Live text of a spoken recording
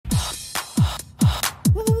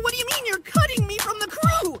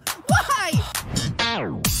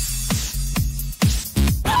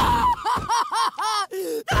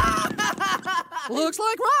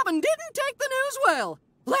like Robin didn't take the news well.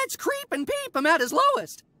 Let's creep and peep him at his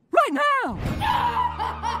lowest. Right now.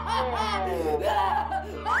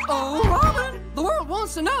 Oh, Robin, the world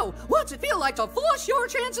wants to know, what's it feel like to flush your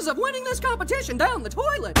chances of winning this competition down the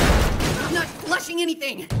toilet? I'm not flushing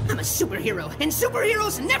anything. I'm a superhero, and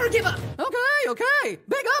superheroes never give up. Okay.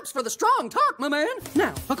 Big ups for the strong talk, my man.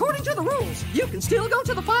 Now, according to the rules, you can still go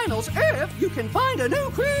to the finals if you can find a new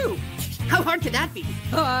crew. How hard could that be?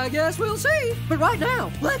 I guess we'll see. But right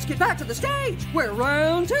now, let's get back to the stage, where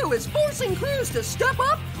round 2 is forcing crews to step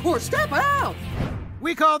up or step out.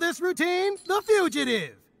 We call this routine the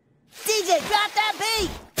fugitive. DJ, drop that beat!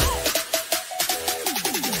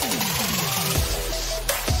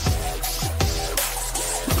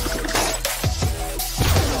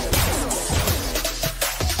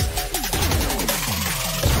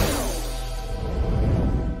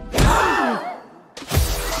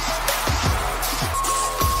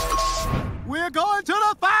 We're going to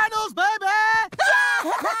the finals, baby!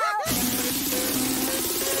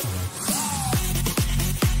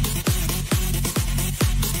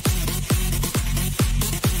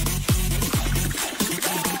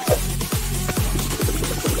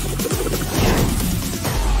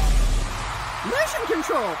 Mission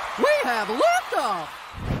Control, we have liftoff!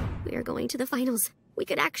 We are going to the finals. We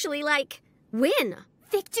could actually, like, win.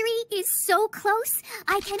 Victory is so close,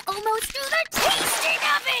 I can almost do the tasting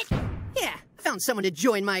of it! Yeah, I found someone to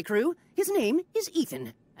join my crew. His name is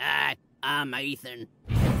Ethan. I'm Ethan.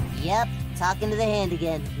 Yep, talking to the hand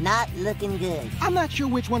again. Not looking good. I'm not sure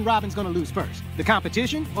which one Robin's gonna lose first. The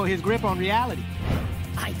competition or his grip on reality.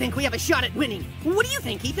 I think we have a shot at winning. What do you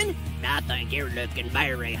think, Ethan? I think you're looking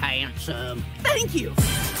very handsome. Thank you.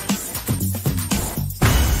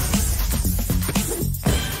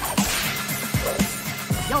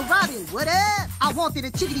 Yo, Robin, what up? I wanted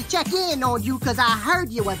to chickadee check in on you because I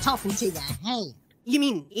heard you were talking to your hand. You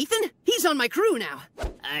mean Ethan? He's on my crew now.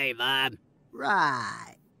 Hey, Bob.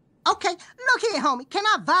 Right. Okay, look here, homie. Can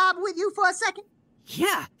I vibe with you for a second?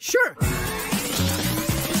 Yeah, sure.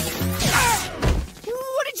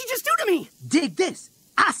 What did you just do to me? Dig this.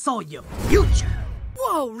 I saw your future.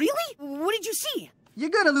 Whoa, really? What did you see? You're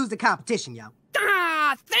gonna lose the competition, yo.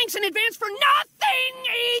 Ah, thanks in advance for nothing,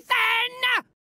 Ethan!